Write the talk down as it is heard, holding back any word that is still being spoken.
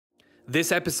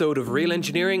This episode of Real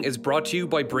Engineering is brought to you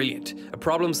by Brilliant, a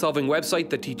problem-solving website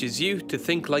that teaches you to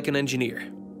think like an engineer.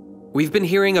 We've been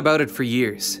hearing about it for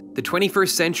years. The 21st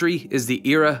century is the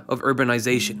era of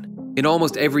urbanization. In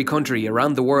almost every country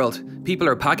around the world, people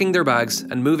are packing their bags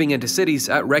and moving into cities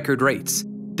at record rates.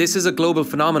 This is a global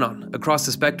phenomenon across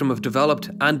the spectrum of developed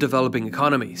and developing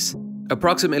economies.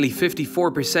 Approximately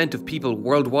 54% of people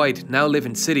worldwide now live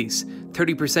in cities,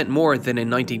 30% more than in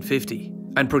 1950.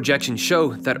 And projections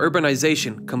show that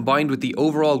urbanization, combined with the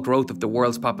overall growth of the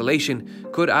world's population,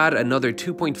 could add another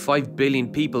 2.5 billion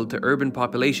people to urban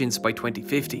populations by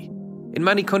 2050. In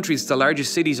many countries, the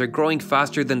largest cities are growing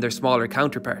faster than their smaller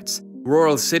counterparts.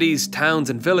 Rural cities, towns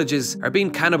and villages are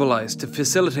being cannibalized to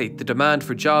facilitate the demand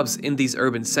for jobs in these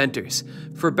urban centers.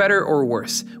 For better or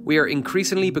worse, we are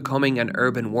increasingly becoming an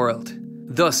urban world.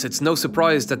 Thus, it's no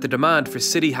surprise that the demand for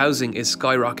city housing is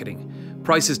skyrocketing.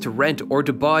 Prices to rent or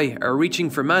to buy are reaching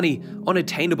for many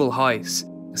unattainable highs.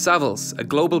 Savills, a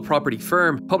global property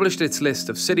firm, published its list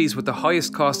of cities with the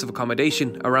highest cost of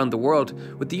accommodation around the world,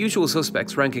 with the usual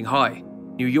suspects ranking high.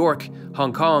 New York,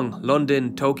 Hong Kong,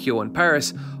 London, Tokyo and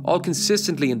Paris all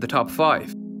consistently in the top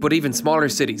 5. But even smaller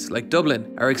cities like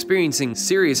Dublin are experiencing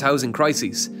serious housing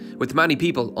crises, with many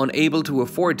people unable to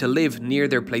afford to live near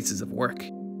their places of work.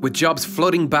 With jobs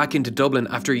flooding back into Dublin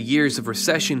after years of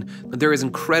recession, there is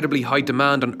incredibly high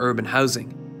demand on urban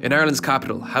housing. In Ireland's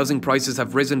capital, housing prices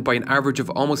have risen by an average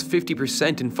of almost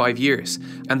 50% in 5 years,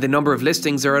 and the number of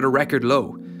listings are at a record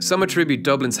low. Some attribute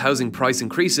Dublin's housing price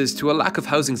increases to a lack of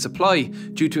housing supply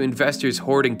due to investors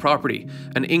hoarding property,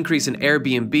 an increase in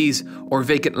Airbnbs, or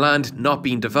vacant land not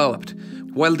being developed.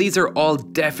 While these are all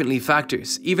definitely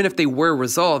factors, even if they were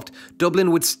resolved,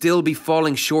 Dublin would still be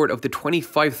falling short of the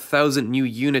 25,000 new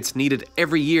units needed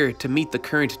every year to meet the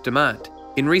current demand.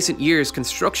 In recent years,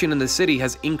 construction in the city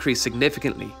has increased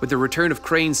significantly with the return of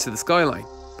cranes to the skyline.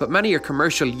 But many are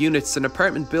commercial units and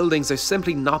apartment buildings are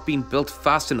simply not being built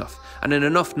fast enough and in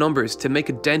enough numbers to make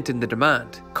a dent in the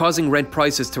demand, causing rent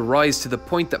prices to rise to the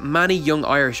point that many young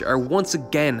Irish are once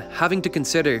again having to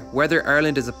consider whether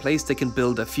Ireland is a place they can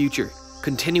build a future,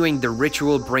 continuing the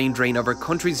ritual brain drain of our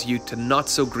country's youth to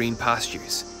not-so-green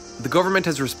pastures. The government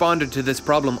has responded to this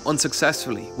problem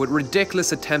unsuccessfully with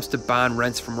ridiculous attempts to ban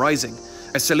rents from rising,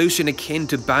 a solution akin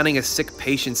to banning a sick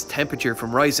patient's temperature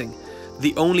from rising.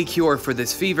 The only cure for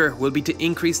this fever will be to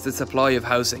increase the supply of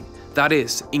housing. That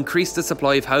is, increase the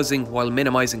supply of housing while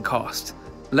minimising cost.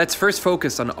 Let's first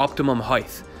focus on optimum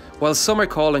height. While some are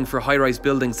calling for high-rise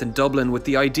buildings in Dublin with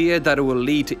the idea that it will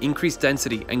lead to increased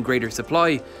density and greater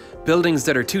supply, buildings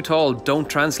that are too tall don't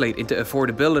translate into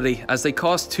affordability as they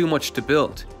cost too much to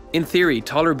build. In theory,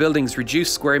 taller buildings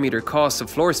reduce square metre costs of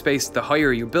floor space the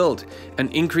higher you build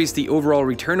and increase the overall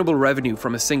returnable revenue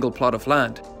from a single plot of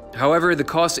land. However, the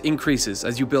cost increases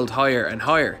as you build higher and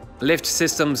higher. Lift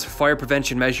systems, fire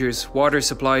prevention measures, water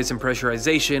supplies and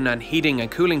pressurization, and heating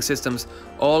and cooling systems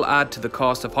all add to the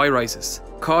cost of high-rises.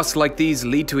 Costs like these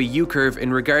lead to a U-curve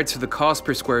in regards to the cost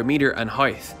per square metre and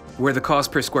height, where the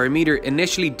cost per square metre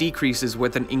initially decreases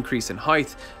with an increase in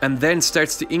height and then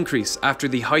starts to increase after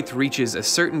the height reaches a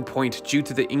certain point due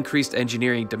to the increased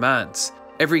engineering demands.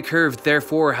 Every curve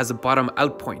therefore has a bottom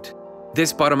out point.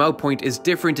 This bottom out point is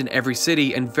different in every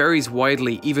city and varies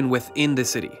widely even within the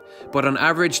city. But on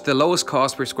average, the lowest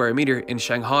cost per square metre in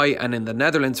Shanghai and in the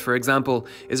Netherlands, for example,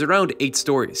 is around 8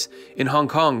 stories. In Hong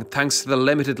Kong, thanks to the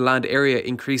limited land area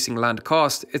increasing land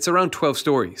cost, it's around 12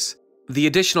 stories. The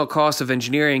additional cost of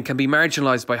engineering can be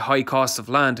marginalised by high costs of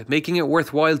land, making it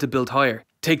worthwhile to build higher.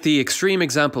 Take the extreme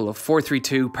example of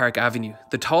 432 Park Avenue,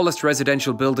 the tallest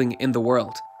residential building in the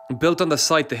world. Built on the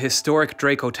site the historic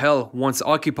Drake Hotel once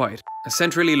occupied,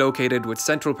 centrally located with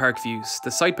Central Park views,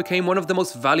 the site became one of the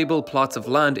most valuable plots of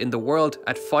land in the world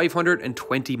at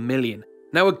 520 million.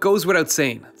 Now it goes without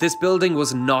saying, this building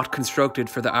was not constructed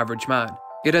for the average man.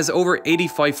 It has over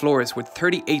 85 floors with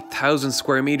 38,000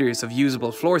 square metres of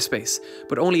usable floor space,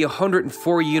 but only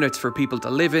 104 units for people to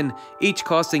live in, each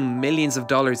costing millions of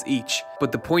dollars each.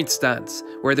 But the point stands,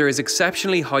 where there is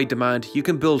exceptionally high demand, you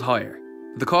can build higher.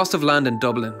 The cost of land in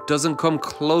Dublin doesn't come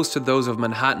close to those of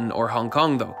Manhattan or Hong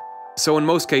Kong though. So in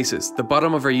most cases, the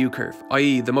bottom of our U-curve,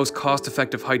 i.e. the most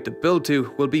cost-effective height to build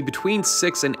to, will be between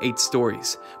 6 and 8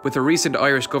 stories, with a recent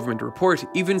Irish government report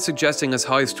even suggesting as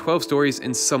high as 12 stories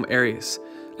in some areas.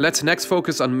 Let's next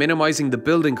focus on minimising the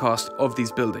building cost of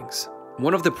these buildings.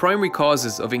 One of the primary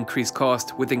causes of increased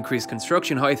cost with increased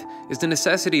construction height is the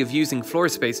necessity of using floor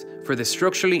space for the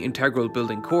structurally integral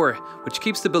building core, which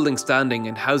keeps the building standing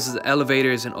and houses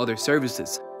elevators and other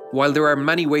services. While there are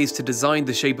many ways to design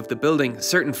the shape of the building,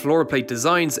 certain floor plate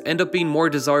designs end up being more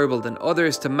desirable than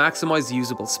others to maximise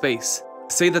usable space.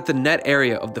 Say that the net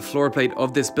area of the floor plate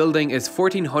of this building is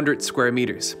 1400 square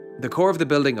meters. The core of the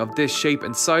building of this shape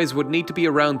and size would need to be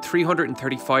around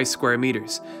 335 square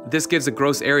meters. This gives a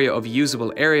gross area of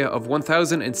usable area of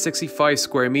 1065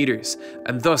 square meters,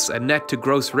 and thus a net to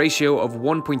gross ratio of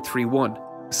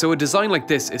 1.31. So a design like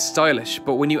this is stylish,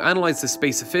 but when you analyze the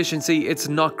space efficiency, it's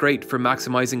not great for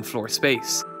maximizing floor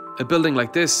space. A building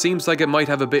like this seems like it might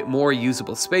have a bit more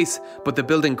usable space, but the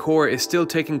building core is still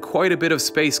taking quite a bit of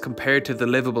space compared to the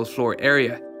livable floor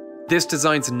area. This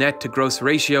design's net to gross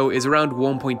ratio is around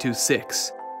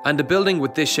 1.26. And a building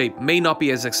with this shape may not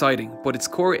be as exciting, but its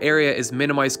core area is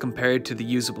minimized compared to the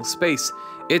usable space.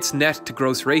 Its net to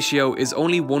gross ratio is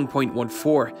only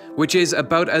 1.14, which is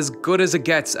about as good as it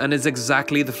gets and is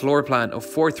exactly the floor plan of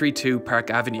 432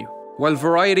 Park Avenue. While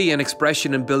variety and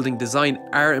expression in building design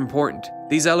are important,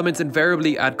 these elements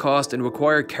invariably add cost and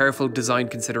require careful design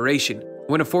consideration.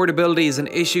 When affordability is an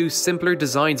issue, simpler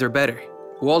designs are better.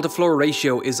 Wall-to-floor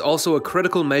ratio is also a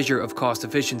critical measure of cost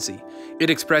efficiency.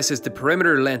 It expresses the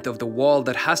perimeter length of the wall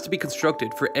that has to be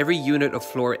constructed for every unit of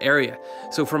floor area,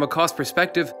 so from a cost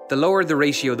perspective, the lower the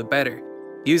ratio the better.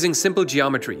 Using simple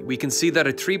geometry, we can see that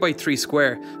a 3x3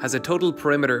 square has a total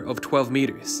perimeter of 12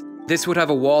 meters. This would have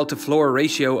a wall-to-floor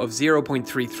ratio of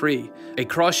 0.33. A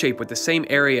cross shape with the same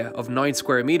area of 9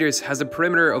 square meters has a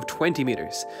perimeter of 20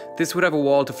 meters. This would have a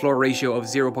wall-to-floor ratio of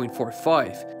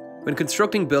 0.45. When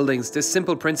constructing buildings, this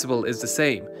simple principle is the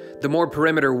same. The more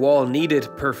perimeter wall needed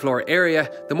per floor area,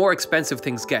 the more expensive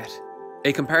things get.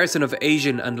 A comparison of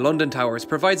Asian and London towers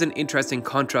provides an interesting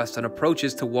contrast on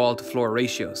approaches to wall-to-floor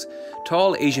ratios.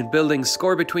 Tall Asian buildings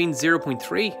score between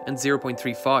 0.3 and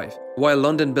 0.35, while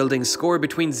London buildings score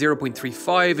between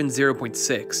 0.35 and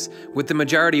 0.6, with the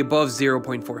majority above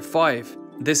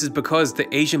 0.45. This is because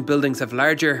the Asian buildings have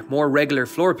larger, more regular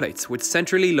floor plates with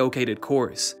centrally located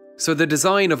cores. So the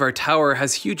design of our tower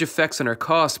has huge effects on our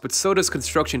cost, but so does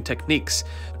construction techniques.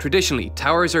 Traditionally,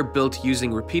 towers are built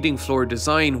using repeating floor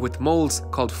design with molds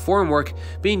called formwork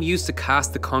being used to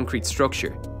cast the concrete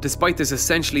structure. Despite this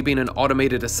essentially being an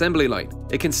automated assembly line,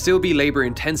 it can still be labor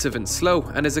intensive and slow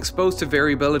and is exposed to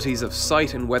variabilities of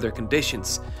site and weather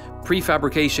conditions.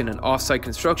 Prefabrication and off-site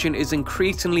construction is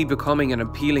increasingly becoming an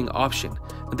appealing option.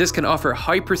 This can offer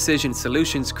high-precision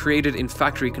solutions created in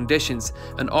factory conditions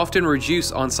and often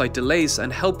reduce on-site delays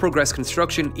and help progress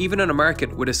construction even in a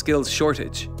market with a skills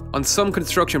shortage. On some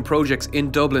construction projects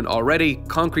in Dublin already,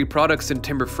 concrete products and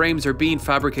timber frames are being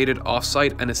fabricated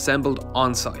off-site and assembled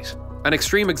on-site. An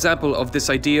extreme example of this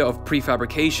idea of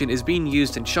prefabrication is being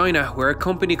used in China, where a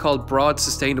company called Broad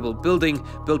Sustainable Building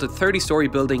built a 30-story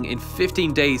building in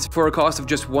 15 days for a cost of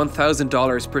just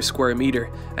 $1,000 per square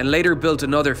meter, and later built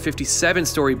another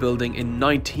 57-story building in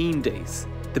 19 days.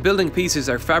 The building pieces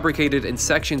are fabricated in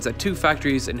sections at 2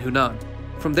 factories in Hunan.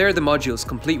 From there, the modules,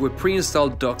 complete with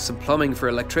pre-installed ducts and plumbing for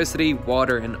electricity,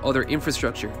 water and other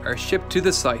infrastructure, are shipped to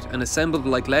the site and assembled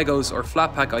like Legos or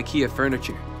flat-pack IKEA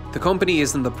furniture. The company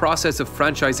is in the process of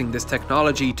franchising this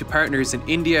technology to partners in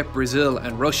India, Brazil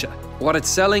and Russia. What it's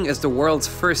selling is the world's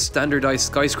first standardized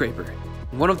skyscraper.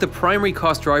 One of the primary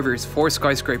cost drivers for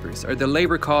skyscrapers are the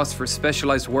labor costs for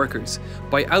specialized workers.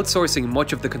 By outsourcing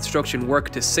much of the construction work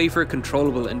to safer,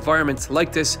 controllable environments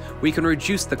like this, we can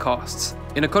reduce the costs.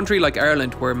 In a country like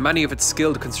Ireland, where many of its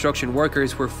skilled construction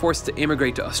workers were forced to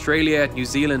immigrate to Australia, New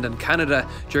Zealand and Canada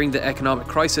during the economic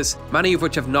crisis, many of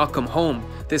which have not come home,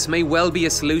 this may well be a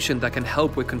solution that can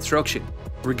help with construction.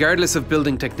 Regardless of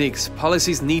building techniques,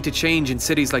 policies need to change in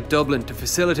cities like Dublin to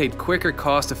facilitate quicker,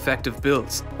 cost-effective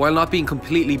builds, while not being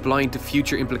completely blind to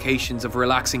future implications of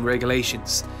relaxing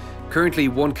regulations. Currently,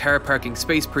 1 car parking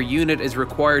space per unit is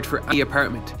required for any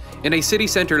apartment. In a city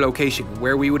centre location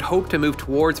where we would hope to move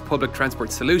towards public transport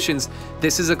solutions,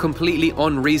 this is a completely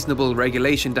unreasonable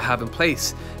regulation to have in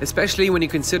place, especially when you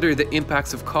consider the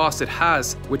impacts of cost it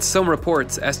has, with some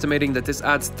reports estimating that this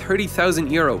adds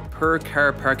 €30,000 per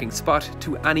car parking spot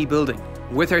to any building.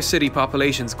 With our city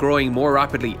populations growing more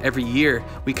rapidly every year,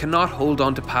 we cannot hold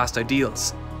on to past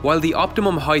ideals. While the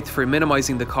optimum height for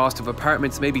minimizing the cost of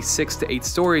apartments may be 6 to 8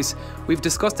 stories, we've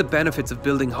discussed the benefits of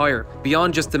building higher,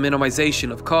 beyond just the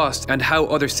minimization of cost, and how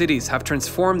other cities have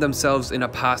transformed themselves in a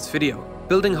past video.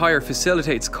 Building higher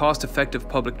facilitates cost-effective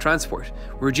public transport,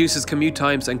 reduces commute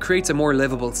times and creates a more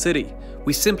livable city.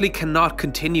 We simply cannot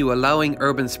continue allowing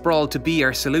urban sprawl to be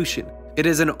our solution. It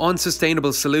is an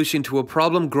unsustainable solution to a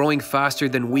problem growing faster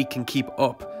than we can keep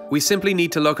up. We simply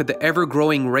need to look at the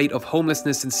ever-growing rate of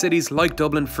homelessness in cities like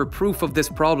Dublin for proof of this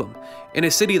problem. In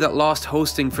a city that lost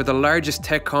hosting for the largest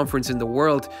tech conference in the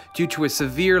world due to a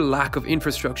severe lack of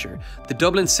infrastructure, the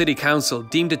Dublin City Council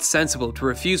deemed it sensible to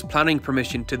refuse planning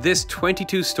permission to this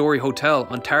 22-storey hotel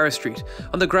on Tara Street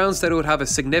on the grounds that it would have a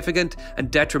significant and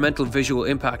detrimental visual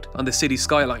impact on the city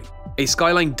skyline. A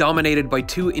skyline dominated by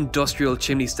 2 industrial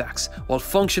chimney stacks, while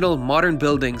functional modern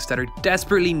buildings that are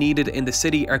desperately needed in the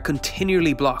city are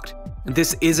continually blocked. And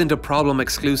this isn't a problem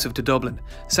exclusive to Dublin.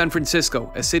 San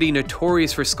Francisco, a city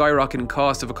notorious for skyrocketing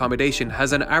cost of accommodation,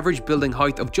 has an average building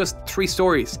height of just 3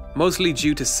 stories, mostly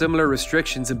due to similar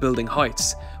restrictions in building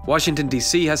heights. Washington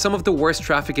DC has some of the worst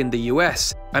traffic in the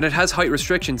US, and it has height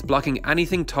restrictions blocking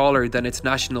anything taller than its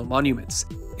national monuments.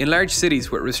 In large cities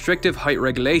with restrictive height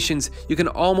regulations, you can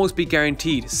almost be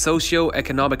guaranteed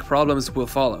socio-economic problems will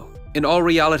follow. In all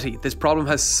reality, this problem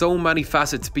has so many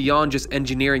facets beyond just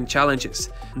engineering challenges.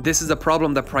 This is a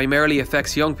problem that primarily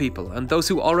affects young people, and those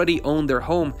who already own their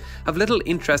home have little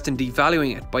interest in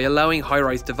devaluing it by allowing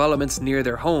high-rise developments near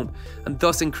their home, and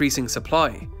thus increasing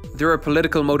supply. There are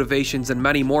political motivations and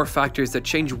many more factors that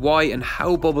change why and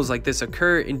how bubbles like this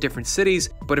occur in different cities,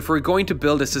 but if we're going to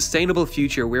build a sustainable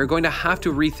future, we are going to have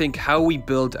to rethink how we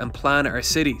build and plan our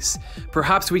cities.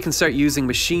 Perhaps we can start using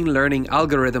machine learning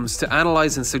algorithms to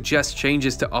analyze and suggest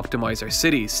changes to optimize our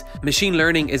cities. Machine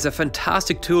learning is a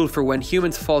fantastic tool for when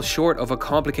humans fall short of a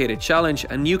complicated challenge,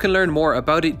 and you can learn more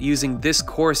about it using this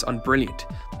course on Brilliant.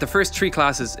 The first 3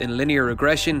 classes in linear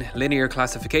regression, linear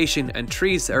classification, and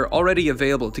trees are already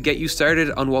available to get you started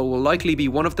on what will likely be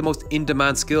one of the most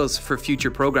in-demand skills for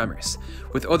future programmers,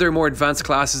 with other more advanced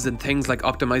classes in things like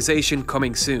optimization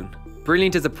coming soon.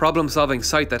 Brilliant is a problem-solving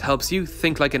site that helps you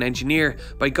think like an engineer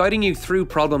by guiding you through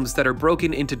problems that are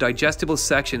broken into digestible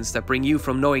sections that bring you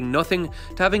from knowing nothing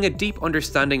to having a deep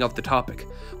understanding of the topic.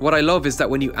 What I love is that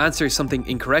when you answer something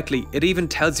incorrectly, it even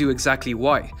tells you exactly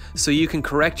why, so you can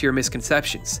correct your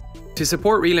misconceptions. To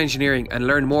support Real Engineering and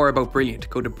learn more about Brilliant,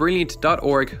 go to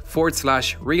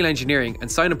brilliant.org/real-engineering and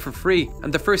sign up for free,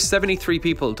 and the first 73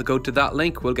 people to go to that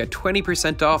link will get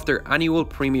 20% off their annual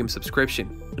premium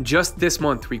subscription. Just this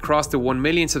month we crossed the 1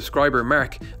 million subscriber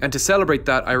mark, and to celebrate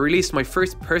that I released my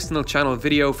first personal channel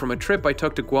video from a trip I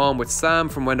took to Guam with Sam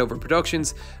from Wendover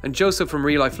Productions and Joseph from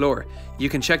Real Life Lore. You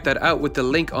can check that out with the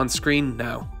link on screen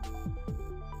now.